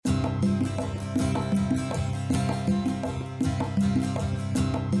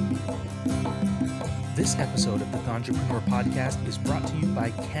This episode of the Ganjapreneur Podcast is brought to you by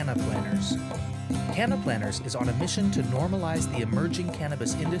Canna Planners. Canna Planners is on a mission to normalize the emerging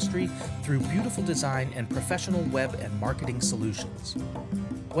cannabis industry through beautiful design and professional web and marketing solutions.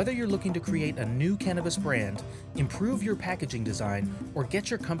 Whether you're looking to create a new cannabis brand, improve your packaging design, or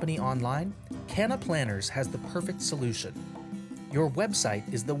get your company online, Canna Planners has the perfect solution. Your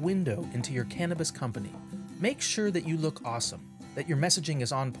website is the window into your cannabis company. Make sure that you look awesome, that your messaging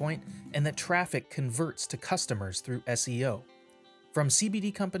is on point, and that traffic converts to customers through SEO. From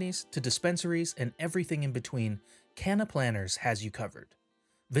CBD companies to dispensaries and everything in between, Canna Planners has you covered.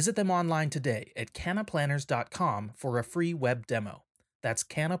 Visit them online today at cannaplanners.com for a free web demo. That's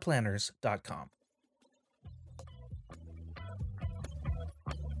cannaplanners.com.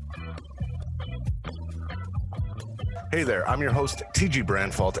 Hey there, I'm your host, TG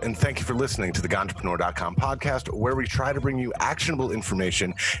Brandfault, and thank you for listening to the Ganjapreneur.com podcast, where we try to bring you actionable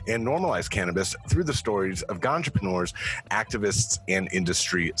information and normalize cannabis through the stories of Ganjapreneurs, activists, and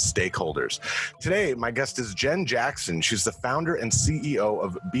industry stakeholders. Today, my guest is Jen Jackson. She's the founder and CEO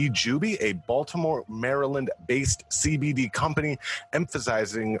of Bejubi, a Baltimore, Maryland-based CBD company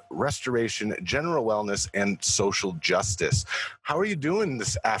emphasizing restoration, general wellness, and social justice. How are you doing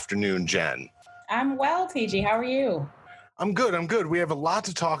this afternoon, Jen? I'm well, TG. How are you? I'm good. We have a lot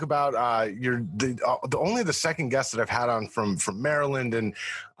to talk about. You're only the second guest that I've had on from Maryland, and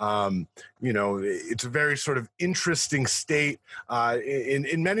it's a very sort of interesting state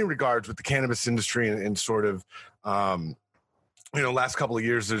in many regards with the cannabis industry and sort of last couple of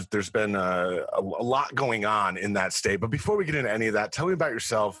years there's been a lot going on in that state. But before we get into any of that, tell me about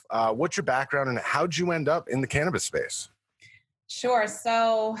yourself. What's your background and how'd you end up in the cannabis space? Sure.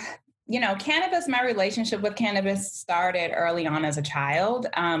 So cannabis, my relationship with cannabis started early on as a child.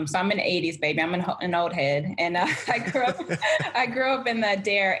 So I'm an 80s baby. I'm an old head. And I grew up in the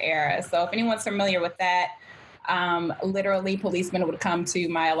DARE era. So if anyone's familiar with that, literally policemen would come to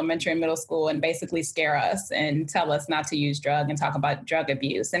my elementary and middle school and basically scare us and tell us not to use drug and talk about drug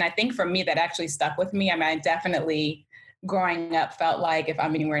abuse. And I think for me, that actually stuck with me. I mean, I definitely growing up felt like if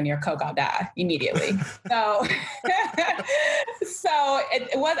I'm anywhere near coke, I'll die immediately. So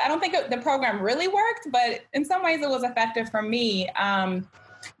it was, I don't think the program really worked, but in some ways it was effective for me.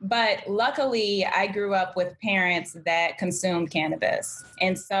 But luckily I grew up with parents that consumed cannabis.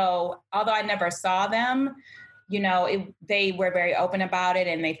 And so although I never saw them, they were very open about it,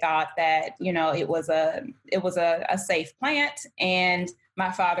 and they thought that, it was a safe plant. And my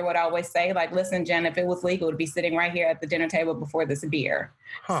father would always say, like, listen, Jen, if it was legal, it would be sitting right here at the dinner table before this beer.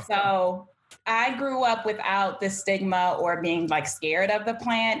 Huh. So I grew up without the stigma or being like scared of the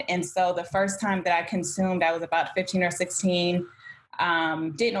plant. And so the first time that I consumed, I was about 15 or 16,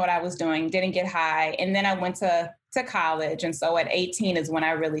 didn't know what I was doing, didn't get high. And then I went to college. And so at 18 is when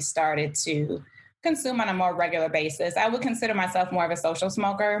I really started to consume on a more regular basis. I would consider myself more of a social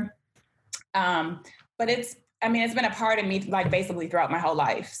smoker. But it's been a part of me, like, basically throughout my whole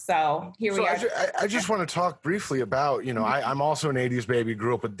life. So here we are. I just want to talk briefly about, I'm also an 80s baby,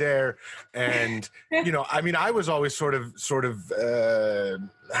 grew up with DARE. And, I was always sort of,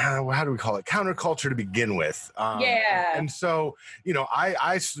 how do we call it? Counterculture to begin with. Yeah. And so,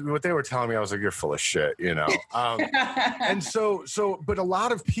 I what they were telling me, I was like, you're full of shit, And but a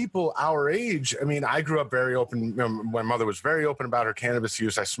lot of people our age, I grew up very open. My mother was very open about her cannabis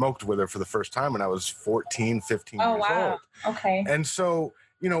use. I smoked with her for the first time when I was 14, 15 years old. Okay. And so,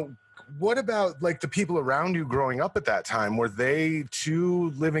 what about like the people around you growing up at that time? Were they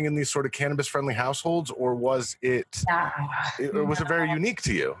too living in these sort of cannabis friendly households, or was it very unique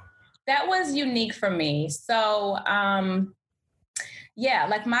to you? That was unique for me. So,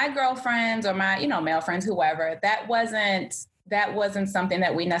 like my girlfriends or my, male friends, whoever, that wasn't something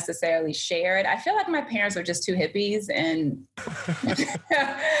that we necessarily shared. I feel like my parents were just two hippies, and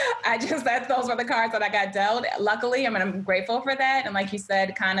those were the cards that I got dealt. Luckily, I'm grateful for that. And like you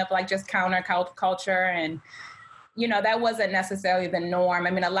said, kind of like just counter culture, and that wasn't necessarily the norm.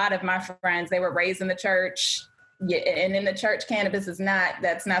 A lot of my friends, they were raised in the church. Yeah, and in the church, cannabis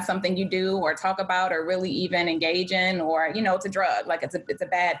that's not something you do or talk about or really even engage in, or, it's a drug, like it's a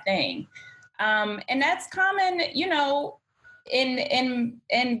bad thing. And that's common,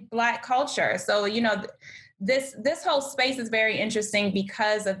 in Black culture. So, this whole space is very interesting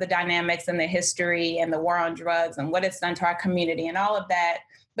because of the dynamics and the history and the war on drugs and what it's done to our community and all of that.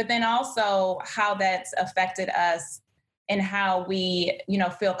 But then also how that's affected us and how we,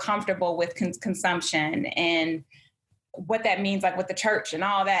 feel comfortable with consumption and what that means, like with the church and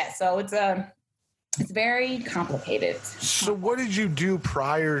all that. So it's very complicated. So what did you do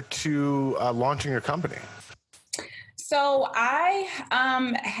prior to launching your company? So I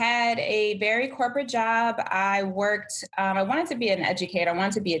had a very corporate job. I worked, I wanted to be an educator. I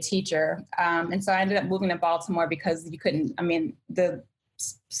wanted to be a teacher. And so I ended up moving to Baltimore because the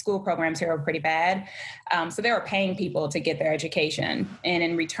school programs here were pretty bad. So they were paying people to get their education. And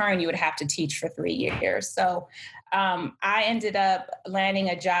in return, you would have to teach for 3 years. So I ended up landing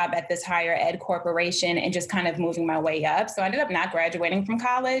a job at this higher ed corporation and just kind of moving my way up. So I ended up not graduating from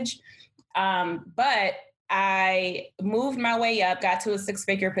college. But I moved my way up, got to a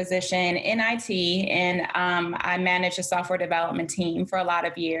 6-figure position in IT, and I managed a software development team for a lot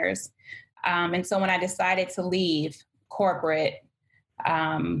of years. And so when I decided to leave corporate,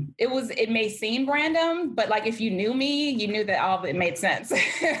 it may seem random, but like if you knew me, you knew that all of it made sense.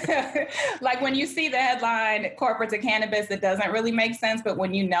 Like when you see the headline Corporate-to-Cannabis, it doesn't really make sense. But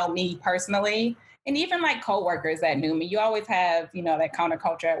when you know me personally, and even like coworkers that knew me, you always have, that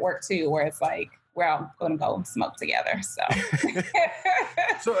counterculture at work too, where it's like, we're all going to go smoke together. So,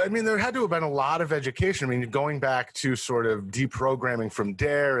 there had to have been a lot of education. Going back to sort of deprogramming from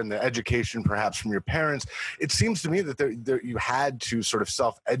DARE and the education perhaps from your parents, it seems to me that there you had to sort of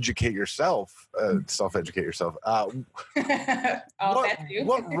self-educate yourself. What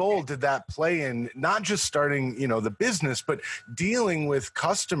role did that play in not just starting, the business, but dealing with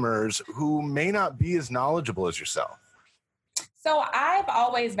customers who may not be as knowledgeable as yourself? So I've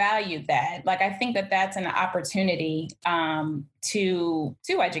always valued that. Like, I think that that's an opportunity to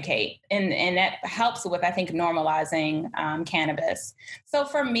educate, and that helps with, I think, normalizing cannabis. So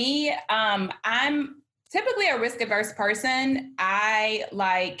for me, I'm typically a risk-averse person.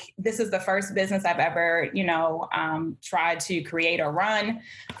 This is the first business I've ever, tried to create or run.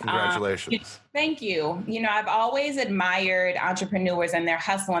 Congratulations. Thank you. I've always admired entrepreneurs and their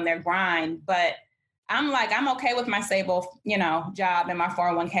hustle and their grind, but I'm okay with my stable, job and my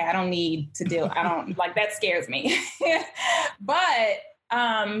 401k. I don't need to that scares me. But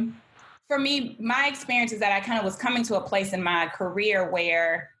for me, my experience is that I kind of was coming to a place in my career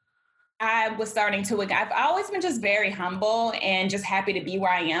where I was I've always been just very humble and just happy to be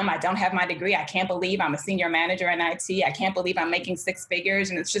where I am. I don't have my degree. I can't believe I'm a senior manager in IT. I can't believe I'm making 6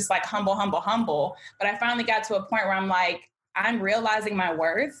 figures. And it's just like humble, humble, humble. But I finally got to a point where I'm like, I'm realizing my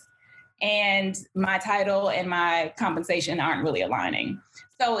worth. And my title and my compensation aren't really aligning.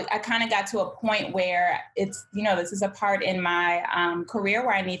 So I kind of got to a point where it's, this is a part in my career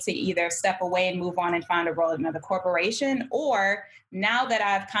where I need to either step away and move on and find a role at another corporation, or now that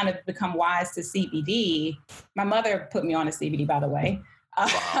I've kind of become wise to CBD, my mother put me on a CBD, by the way.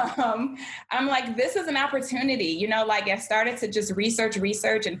 Wow. I'm like, this is an opportunity, I started to just research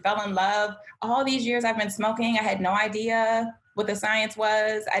and fell in love. All these years I've been smoking, I had no idea what the science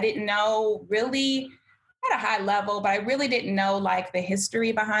was. I didn't know really at a high level, but I really didn't know like the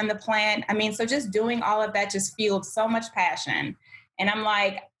history behind the plant. So just doing all of that just fueled so much passion. And I'm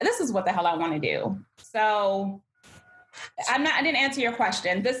like, this is what the hell I want to do. So I didn't answer your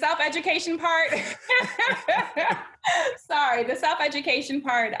question. The self-education part, the self-education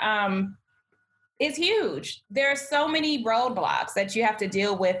part is huge. There are so many roadblocks that you have to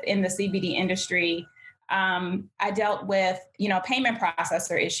deal with in the CBD industry. I dealt with, payment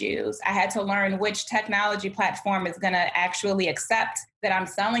processor issues. I had to learn which technology platform is going to actually accept that I'm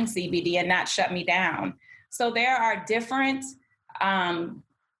selling CBD and not shut me down. So there are different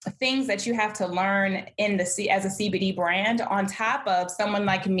things that you have to learn as a CBD brand, on top of someone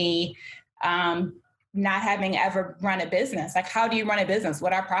like me not having ever run a business. Like, how do you run a business?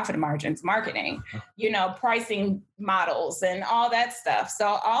 What are profit margins, marketing, pricing models and all that stuff.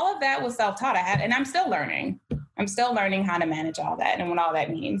 So all of that was self-taught. And I'm still learning. How to manage all that and what all that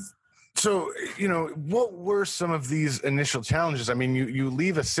means. So, what were some of these initial challenges? You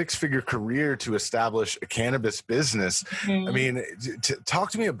leave a 6-figure career to establish a cannabis business. Mm-hmm.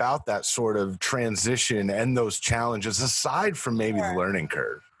 Talk to me about that sort of transition and those challenges, aside from maybe the learning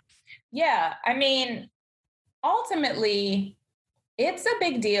curve. Yeah. Ultimately, it's a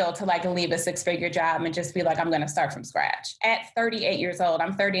big deal to leave a 6-figure job and just be like, I'm going to start from scratch. At 38 years old,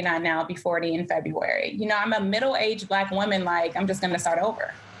 I'm 39 now, I'll be 40 in February. I'm a middle-aged Black woman, I'm just going to start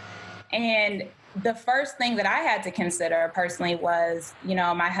over. And the first thing that I had to consider personally was,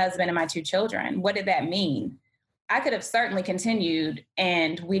 my husband and my 2 children. What did that mean? I could have certainly continued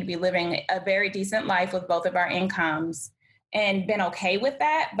and we'd be living a very decent life with both of our incomes and been okay with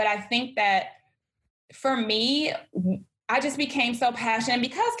that. But I think that for me, I just became so passionate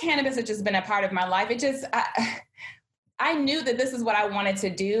because cannabis had just been a part of my life. I knew that this is what I wanted to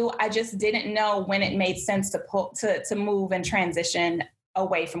do. I just didn't know when it made sense to move and transition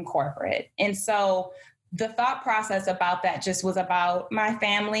away from corporate. And so the thought process about that just was about my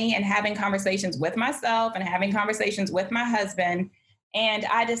family and having conversations with myself and having conversations with my husband. And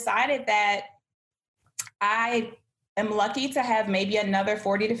I decided that I am lucky to have maybe another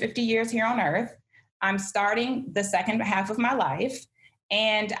 40 to 50 years here on earth. I'm starting the second half of my life.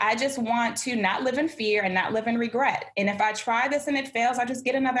 And I just want to not live in fear and not live in regret. And if I try this and it fails, I just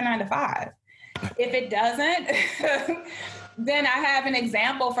get another 9 to 5. If it doesn't, then I have an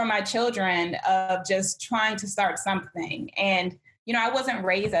example for my children of just trying to start something. And, you know, I wasn't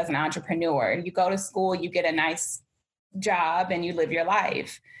raised as an entrepreneur. You go to school, you get a nice job, and you live your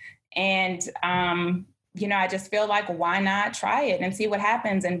life. And, you know, I just feel like, why not try it and see what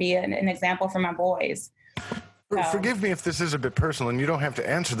happens and be an example for my boys. Forgive me if this is a bit personal, and you don't have to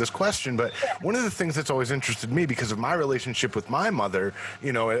answer this question, but one of the things that's always interested me because of my relationship with my mother,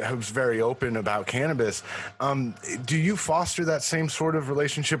 you know, it was very open about cannabis. Do you foster that same sort of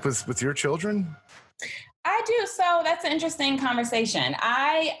relationship with your children? I do. So that's an interesting conversation.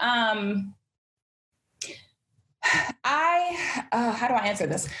 How do I answer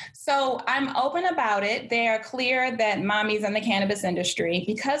this? So I'm open about it. They are clear that mommy's in the cannabis industry.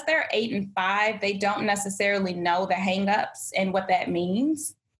 Because they're 8 and 5, they don't necessarily know the hangups and what that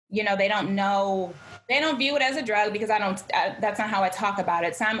means. You know, they don't view it as a drug because that's not how I talk about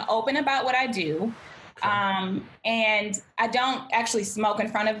it. So I'm open about what I do. And I don't actually smoke in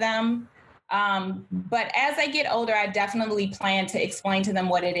front of them. But as I get older, I definitely plan to explain to them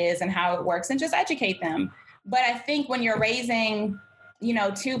what it is and how it works and just educate them. But I think when you're raising, you know,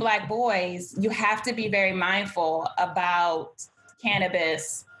 2 Black boys, you have to be very mindful about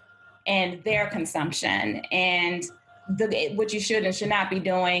cannabis and their consumption and what you should and should not be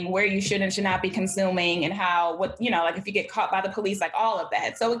doing, where you should and should not be consuming, and like if you get caught by the police, like all of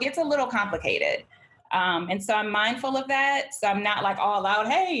that. So it gets a little complicated. And so I'm mindful of that. So I'm not like all out,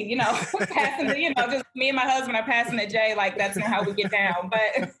 hey, you know, passing the, you know, just me and my husband are passing the J, like that's not how we get down.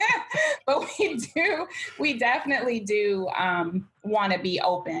 But we definitely do want to be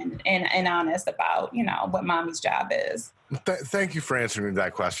open and honest about, you know, what mommy's job is. Thank you for answering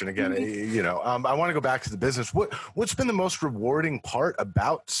that question again. Mm-hmm. You know, I want to go back to the business. What's been the most rewarding part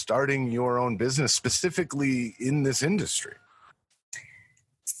about starting your own business, specifically in this industry?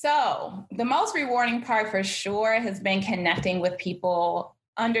 So the most rewarding part for sure has been connecting with people,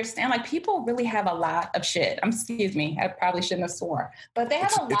 understand, like people really have a lot of shit. Excuse me, I probably shouldn't have swore, but they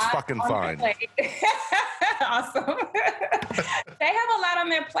have a lot. It's fucking fine. Awesome. They have a lot on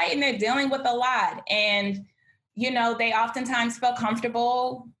their plate and they're dealing with a lot. And, you know, they oftentimes feel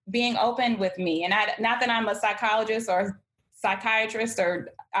comfortable being open with me. And not that I'm a psychologist or psychiatrist or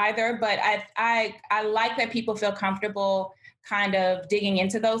either, but I like that people feel comfortable kind of digging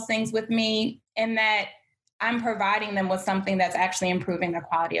into those things with me, and that I'm providing them with something that's actually improving their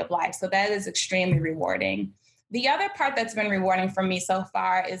quality of life. So that is extremely rewarding. The other part that's been rewarding for me so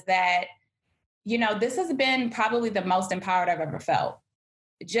far is that, you know, this has been probably the most empowered I've ever felt.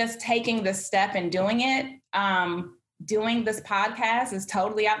 Just taking the step and doing it. Doing this podcast is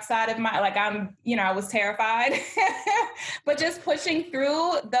totally outside of I was terrified, but just pushing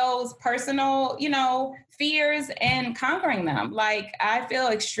through those personal, you know, fears and conquering them. Like, I feel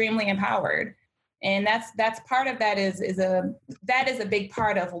extremely empowered. And that's part of that is a big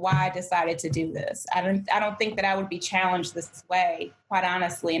part of why I decided to do this. I don't think that I would be challenged this way, quite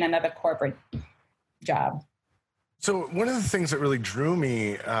honestly, in another corporate job. So one of the things that really drew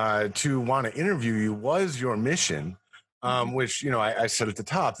me to want to interview you was your mission. Which, you know, I said at the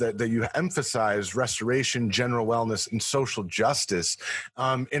top that you emphasize restoration, general wellness, and social justice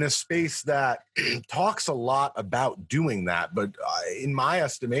in a space that talks a lot about doing that, but in my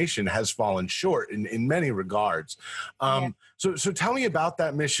estimation has fallen short in many regards. So tell me about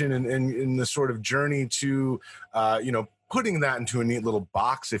that mission and the sort of journey to, you know, putting that into a neat little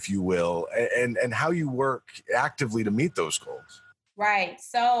box, if you will, and how you work actively to meet those goals. Right.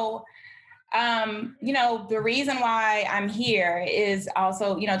 So, you know, the reason why I'm here is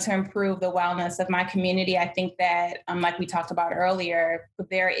also, you know, to improve the wellness of my community. I think that, like we talked about earlier,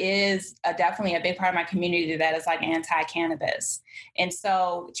 there is definitely a big part of my community that is like anti-cannabis. And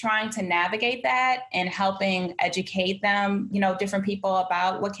so trying to navigate that and helping educate them, you know, different people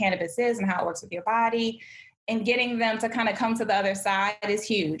about what cannabis is and how it works with your body, and getting them to kind of come to the other side is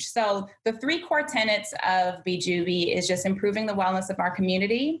huge. So the 3 core tenets of BJuby is just improving the wellness of our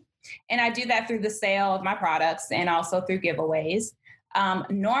community. And I do that through the sale of my products and also through giveaways.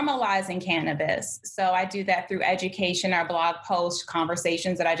 Normalizing cannabis. So I do that through education, our blog posts,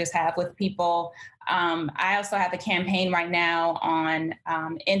 conversations that I just have with people. I also have a campaign right now on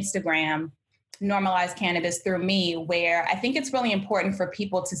Instagram normalize cannabis through me, where I think it's really important for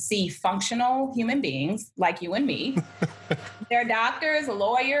people to see functional human beings like you and me. They're doctors,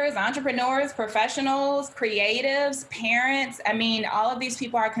 lawyers, entrepreneurs, professionals, creatives, parents. I mean, all of these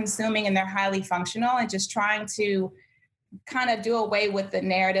people are consuming and they're highly functional, and just trying to kind of do away with the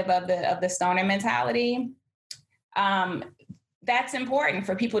narrative of the stoner mentality. That's important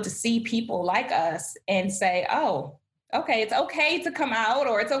for people to see people like us and say, oh, okay, it's okay to come out,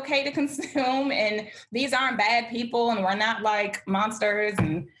 or it's okay to consume, and these aren't bad people, and we're not like monsters,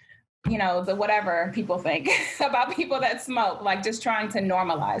 and the whatever people think about people that smoke. Like, just trying to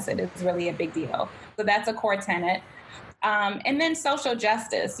normalize it is really a big deal. So that's a core tenet. And then social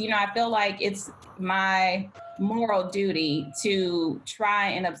justice. I feel like it's my moral duty to try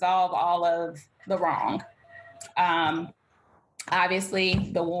and absolve all of the wrong. Obviously,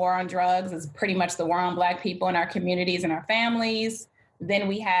 the war on drugs is pretty much the war on Black people in our communities and our families. Then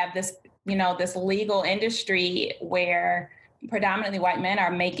we have this, this legal industry where predominantly white men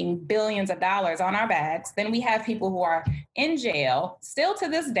are making billions of dollars on our backs. Then we have people who are in jail still to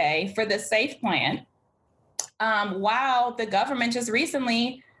this day for this safe plan, while the government just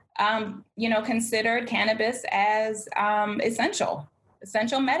recently, considered cannabis as essential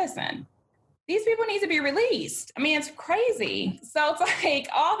medicine. These people need to be released. I mean, it's crazy. So it's like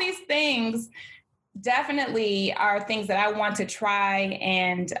all these things definitely are things that I want to try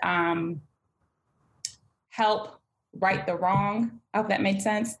and help right the wrong. I hope that made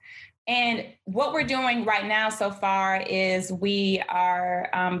sense. And what we're doing right now so far is we are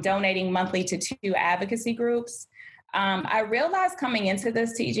donating monthly to 2 advocacy groups. I realized coming into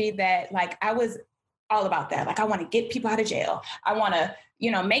this, TG, that like I was all about that. Like, I want to get people out of jail. I want to,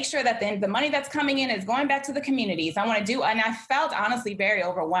 make sure that the money that's coming in is going back to the communities. And I felt honestly very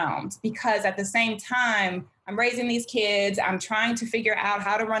overwhelmed, because at the same time, I'm raising these kids. I'm trying to figure out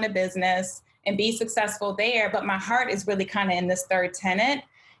how to run a business and be successful there. But my heart is really kind of in this third tenet.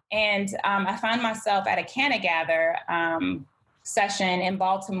 And I found myself at a Canna Gather session in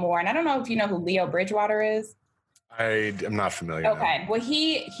Baltimore. And I don't know if you know who Leo Bridgewater is. I am not familiar. Okay. No. Well,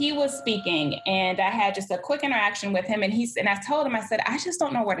 he was speaking, and I had just a quick interaction with him. And I told him, I said, I just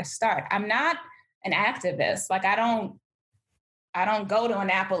don't know where to start. I'm not an activist. Like, I don't go to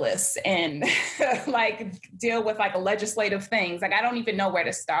Annapolis and like deal with like legislative things. Like, I don't even know where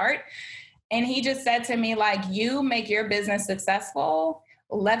to start. And he just said to me, like, you make your business successful.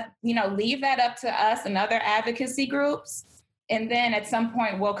 Leave that up to us and other advocacy groups. And then at some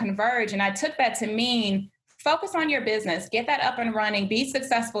point we'll converge. And I took that to mean, focus on your business, get that up and running, be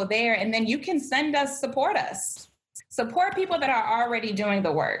successful there. And then you can support us, support people that are already doing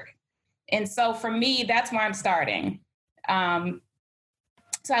the work. And so for me, that's where I'm starting.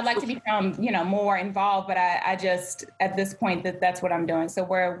 So I'd like to become, more involved, but I just, at this point, that's what I'm doing. So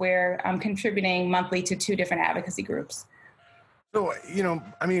we're contributing monthly to 2 different advocacy groups. So,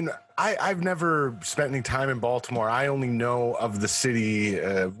 I've never spent any time in Baltimore. I only know of the city,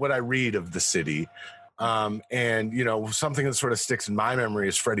 what I read of the city. And, something that sort of sticks in my memory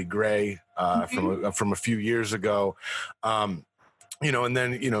is Freddie Gray from a few years ago. And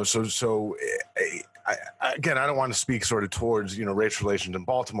then, so again, I don't want to speak sort of towards, race relations in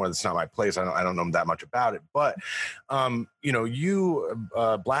Baltimore. That's not my place. I don't know that much about it. But,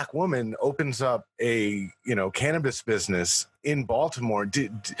 a Black woman opens up a, cannabis business in Baltimore.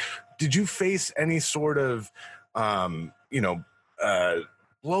 Did you face any sort of,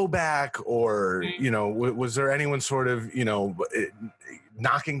 blowback, or, was there anyone sort of,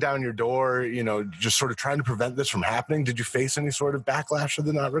 knocking down your door, just sort of trying to prevent this from happening? Did you face any sort of backlash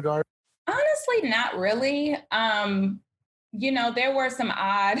in that regard? Honestly, not really. There were some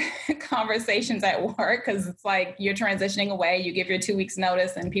odd conversations at work, because it's like you're transitioning away, you give your 2 weeks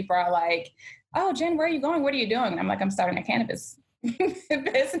notice, and people are like, oh, Jen, where are you going? What are you doing? And I'm like, I'm starting a cannabis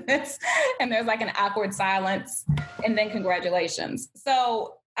business. And there's like an awkward silence, and then congratulations.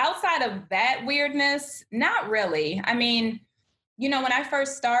 So outside of that weirdness, not really. I mean, when I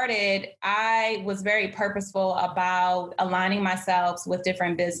first started, I was very purposeful about aligning myself with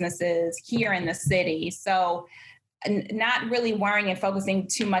different businesses here in the city. So not really worrying and focusing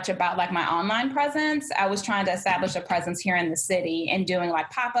too much about like my online presence. I was trying to establish a presence here in the city and doing like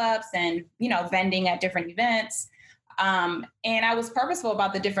pop-ups and, vending at different events. And I was purposeful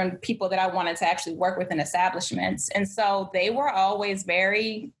about the different people that I wanted to actually work with in establishments. And so they were always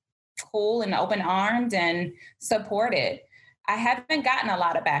very cool and open-armed and supported. I haven't gotten a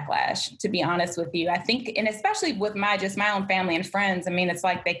lot of backlash, to be honest with you. I think, and especially with my own family and friends, I mean, it's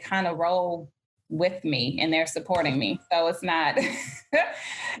like they kind of roll with me and they're supporting me. So it's not,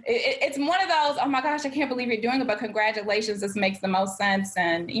 it's one of those, oh my gosh, I can't believe you're doing it, but congratulations, this makes the most sense.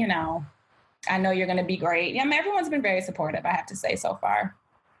 And, I know you're going to be great. Yeah, I mean, everyone's been very supportive, I have to say, so far.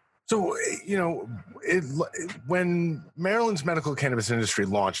 So, when Maryland's medical cannabis industry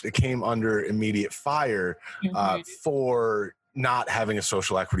launched, it came under immediate fire for not having a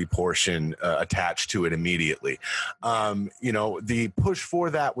social equity portion attached to it immediately. The push for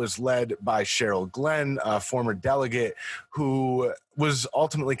that was led by Cheryl Glenn, a former delegate who was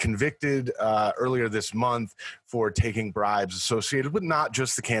ultimately convicted earlier this month for taking bribes associated with not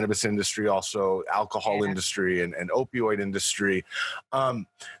just the cannabis industry, also alcohol industry and opioid industry.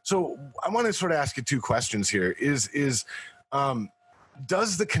 So I want to sort of ask you two questions here.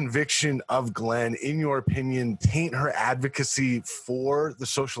 Does the conviction of Glenn, in your opinion, taint her advocacy for the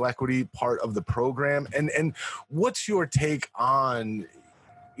social equity part of the program? And what's your take on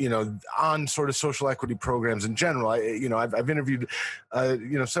sort of social equity programs in general? I've interviewed,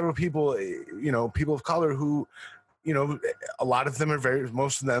 several people, people of color who, a lot of them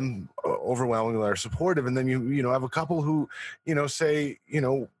most of them overwhelmingly are supportive. And then you have a couple who, say,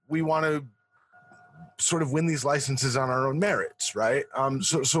 we want to sort of win these licenses on our own merits, right?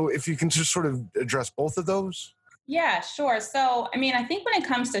 So if you can just sort of address both of those. Yeah, sure. So, I mean, I think when it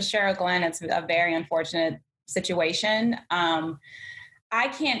comes to Cheryl Glenn, it's a very unfortunate situation. I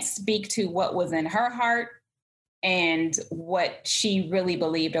can't speak to what was in her heart and what she really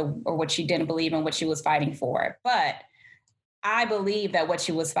believed or what she didn't believe and what she was fighting for. But I believe that what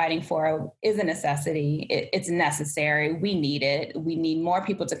she was fighting for is a necessity. It's necessary. We need it. We need more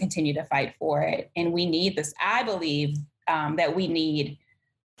people to continue to fight for it. And we need this. I believe that we need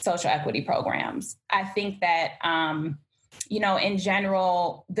social equity programs. I think that, in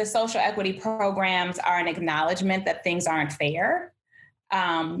general, the social equity programs are an acknowledgement that things aren't fair.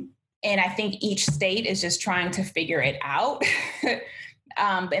 And I think each state is just trying to figure it out.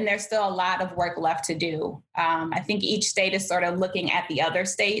 And there's still a lot of work left to do. I think each state is sort of looking at the other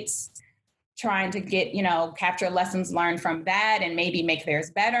states, trying to get, capture lessons learned from that and maybe make theirs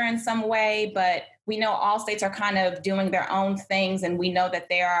better in some way. But we know all states are kind of doing their own things. And we know that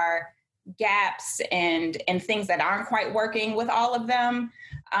there are gaps and things that aren't quite working with all of them.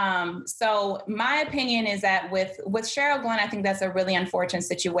 So my opinion is that with Cheryl Glenn, I think that's a really unfortunate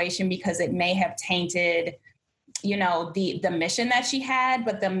situation because it may have tainted the mission that she had,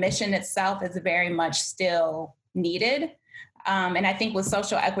 but the mission itself is very much still needed. And I think with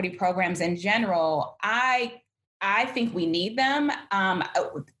social equity programs in general, I think we need them.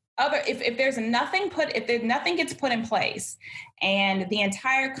 If nothing gets put in place and the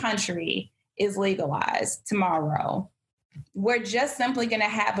entire country is legalized tomorrow, we're just simply going to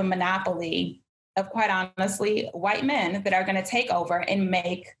have a monopoly of, quite honestly, white men that are going to take over and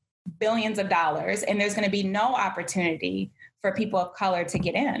make billions of dollars, and there's going to be no opportunity for people of color to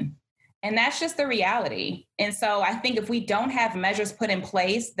get in. And that's just the reality. And so I think if we don't have measures put in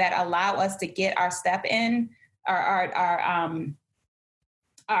place that allow us to get our step in, our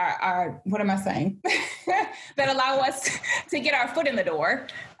what am I saying? that allow us to get our foot in the door,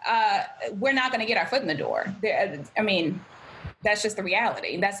 we're not going to get our foot in the door. That's just the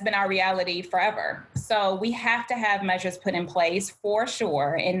reality. That's been our reality forever. So we have to have measures put in place for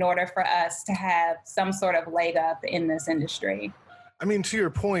sure in order for us to have some sort of leg up in this industry. I mean, to your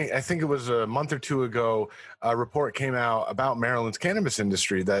point, I think it was a month or two ago, a report came out about Maryland's cannabis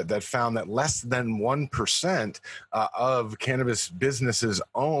industry that found that less than 1% of cannabis businesses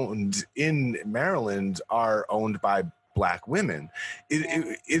owned in Maryland are owned by Black women.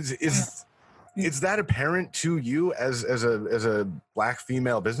 Is that apparent to you as a Black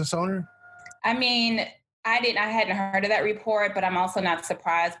female business owner? I mean, I hadn't heard of that report, but I'm also not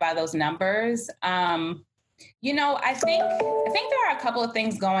surprised by those numbers. I think there are a couple of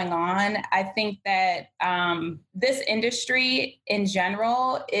things going on. I think that this industry in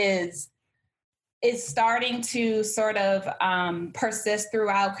general is starting to sort of persist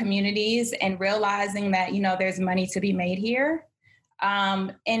throughout communities and realizing that, there's money to be made here.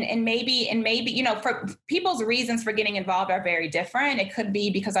 And maybe, for people's reasons for getting involved are very different. It could be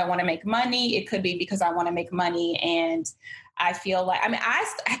because I want to make money. It could be because I want to make money. And I feel like,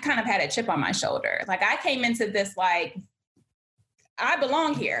 I kind of had a chip on my shoulder. Like I came into this, like, I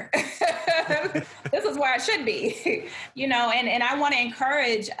belong here. This is where I should be, and I want to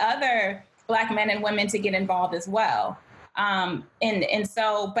encourage other Black men and women to get involved as well. But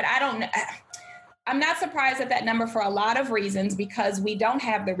I'm not surprised at that number for a lot of reasons because we don't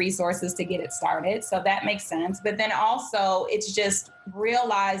have the resources to get it started. So that makes sense. But then also it's just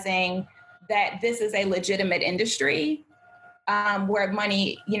realizing that this is a legitimate industry where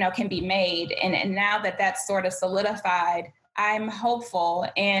money, can be made. And now that that's sort of solidified, I'm hopeful.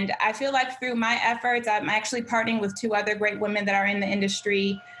 And I feel like through my efforts, I'm actually partnering with two other great women that are in the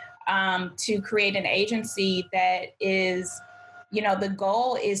industry. to create an agency that is, the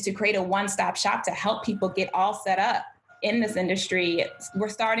goal is to create a one-stop shop to help people get all set up in this industry. We're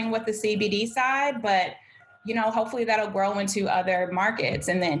starting with the CBD side, but, hopefully that'll grow into other markets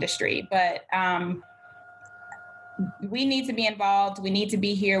in the industry. But we need to be involved. We need to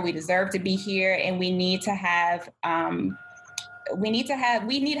be here. We deserve to be here. And we need to have, we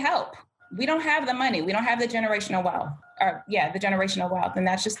need help. We don't have the money. We don't have the generational wealth. The generational wealth. And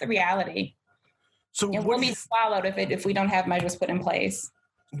that's just the reality. So and we'll be swallowed if we don't have measures put in place.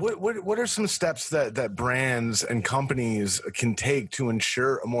 What are some steps that brands and companies can take to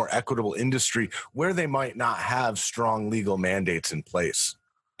ensure a more equitable industry where they might not have strong legal mandates in place?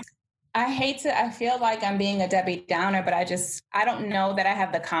 I feel like I'm being a Debbie Downer, but I don't know that I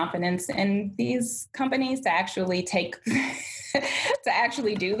have the confidence in these companies to actually to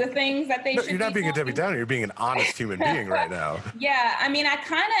actually do the things that they should. You're not being a Debbie Downer. You're being an honest human being right now. Yeah. I mean, I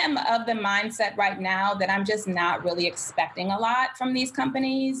kind of am of the mindset right now that I'm just not really expecting a lot from these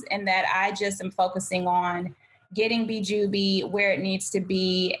companies, and that I just am focusing on getting BJuby where it needs to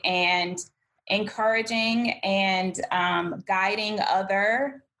be and encouraging and guiding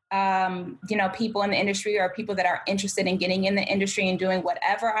other people in the industry or people that are interested in getting in the industry and doing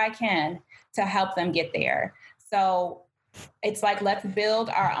whatever I can to help them get there. So it's like, let's build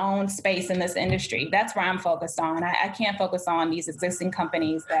our own space in this industry. That's where I'm focused on. I can't focus on these existing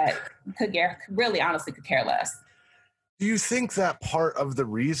companies that could honestly could care less. Do you think that part of the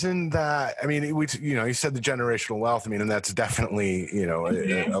reason that, you said the generational wealth, and that's definitely,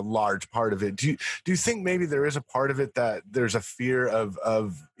 a large part of it. Do you think maybe there is a part of it that there's a fear of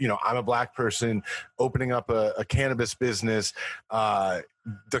I'm a Black person opening up a cannabis business,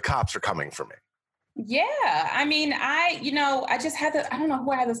 the cops are coming for me? Yeah. I just had I don't know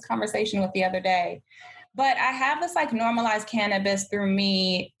who I had this conversation with the other day, but I have this normalize cannabis through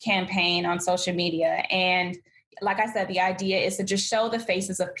me campaign on social media. And like I said, the idea is to just show the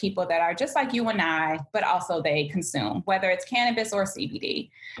faces of people that are just like you and I, but also they consume, whether it's cannabis or CBD.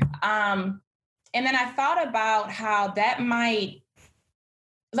 And then I thought about how that might,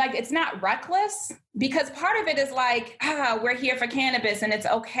 it's not reckless, because part of it is we're here for cannabis and it's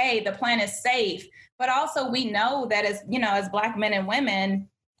okay. The plant is safe. But also we know that as Black men and women,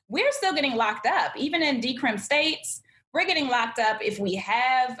 we're still getting locked up. Even in decrim states, we're getting locked up if we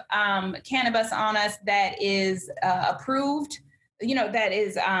have cannabis on us that is approved, that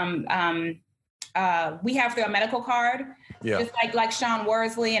is we have through a medical card. Yeah. Just like Sean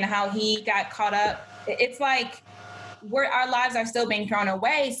Worsley and how he got caught up. It's like our lives are still being thrown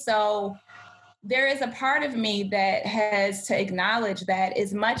away. So there is a part of me that has to acknowledge that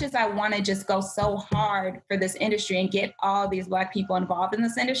as much as I want to just go so hard for this industry and get all these Black people involved in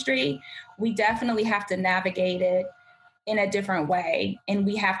this industry, we definitely have to navigate it in a different way. And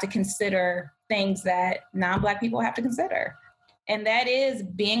we have to consider things that non-Black people have to consider. And that is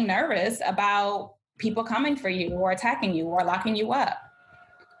being nervous about people coming for you or attacking you or locking you up.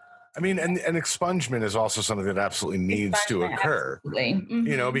 And expungement is also something that absolutely needs to occur. Absolutely.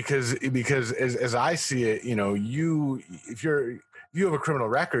 Mm-hmm. Because as I see it, if you have a criminal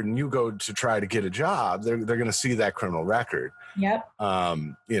record and you go to try to get a job, they're going to see that criminal record. Yep.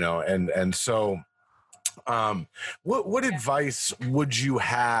 So what advice would you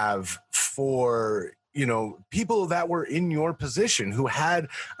have for people that were in your position who had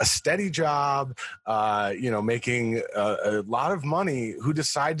a steady job, making a lot of money, who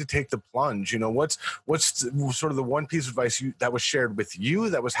decide to take the plunge? What's sort of the one piece of advice that was shared with you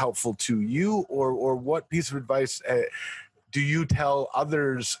that was helpful to you, or what piece of advice do you tell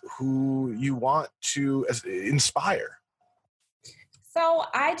others who you want to inspire? So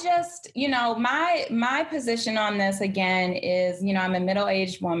I just, my position on this again is, I'm a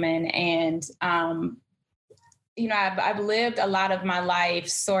middle-aged woman, and, I've lived a lot of my life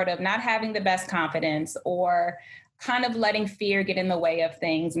sort of not having the best confidence, or kind of letting fear get in the way of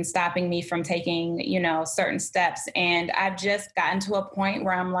things and stopping me from taking, certain steps. And I've just gotten to a point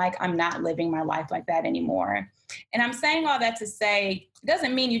where I'm like, I'm not living my life like that anymore. And I'm saying all that to say, it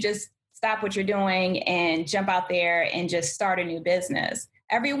doesn't mean you just stop what you're doing and jump out there and just start a new business.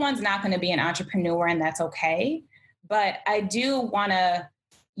 Everyone's not going to be an entrepreneur, and that's okay. But I do want to,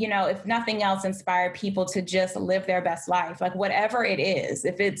 if nothing else, inspire people to just live their best life, whatever it is.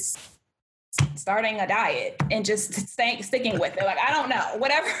 If it's starting a diet and just sticking with it, I don't know,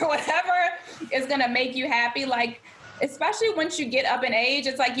 whatever is going to make you happy. Especially once you get up in age,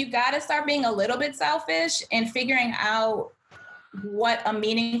 it's you got to start being a little bit selfish and figuring out what a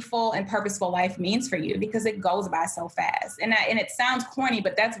meaningful and purposeful life means for you, because it goes by so fast. And it sounds corny,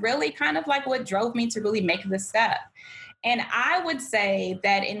 but that's really kind of what drove me to really make this step. And I would say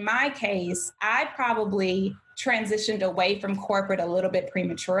that in my case, I probably transitioned away from corporate a little bit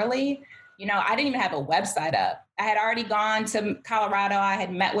prematurely. I didn't even have a website up. I had already gone to Colorado. I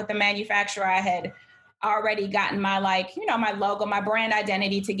had met with the manufacturer. I had already gotten my my logo, my brand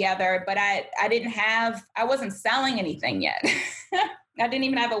identity together, but I wasn't selling anything yet. I didn't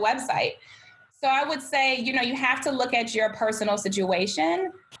even have a website. So I would say, you have to look at your personal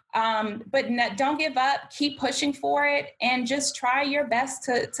situation, but don't give up, keep pushing for it, and just try your best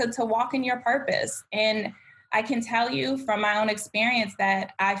to walk in your purpose. And I can tell you from my own experience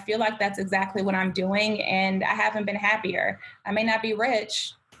that I feel like that's exactly what I'm doing, and I haven't been happier. I may not be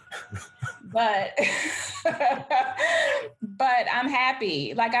rich, but I'm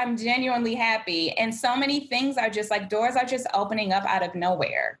happy. Like, I'm genuinely happy. And so many things are just like, doors are just opening up out of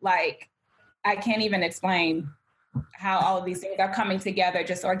nowhere. Like, I can't even explain how all of these things are coming together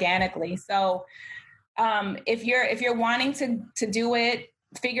just organically. So if you're wanting to do it,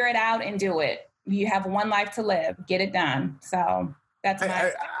 figure it out and do it. You have one life to live, get it done. So that's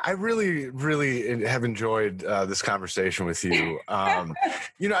I really, really have enjoyed this conversation with you.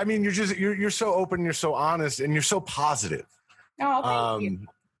 You're so open, you're so honest, and you're so positive. Oh, thank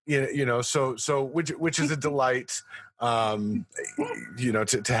you. So which is a delight. To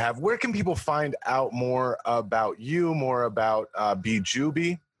have. Where can people find out more about you, more about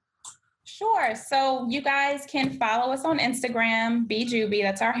BJubi? Sure. So you guys can follow us on Instagram, BJubi.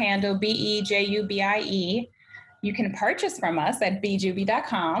 That's our handle, BEJUBIE. You can purchase from us at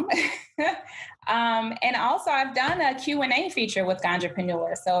bjubi.com. And also, I've done a Q&A feature with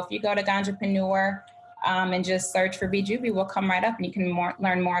Ganjapreneur. So if you go to Ganjapreneur and just search for BJubi, we'll come right up, and you can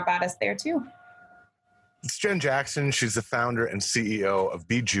learn more about us there too. It's Jen Jackson. She's the founder and CEO of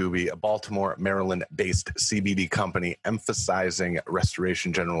BJubi, a Baltimore, Maryland-based CBD company emphasizing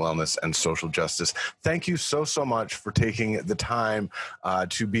restoration, general wellness, and social justice. Thank you so much for taking the time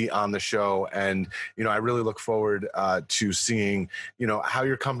to be on the show. And, I really look forward to seeing, how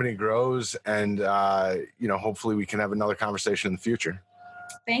your company grows. And, hopefully we can have another conversation in the future.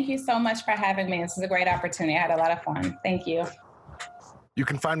 Thank you so much for having me. This is a great opportunity. I had a lot of fun. Thank you. You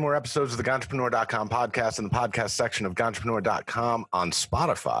can find more episodes of the Ganjapreneur.com podcast in the podcast section of Ganjapreneur.com on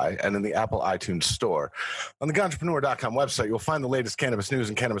Spotify and in the Apple iTunes store. On the Ganjapreneur.com website, you'll find the latest cannabis news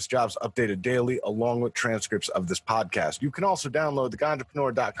and cannabis jobs updated daily, along with transcripts of this podcast. You can also download the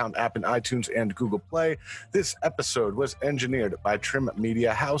Ganjapreneur.com app in iTunes and Google Play. This episode was engineered by Trim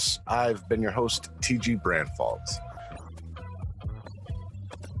Media House. I've been your host, TG Brandfault.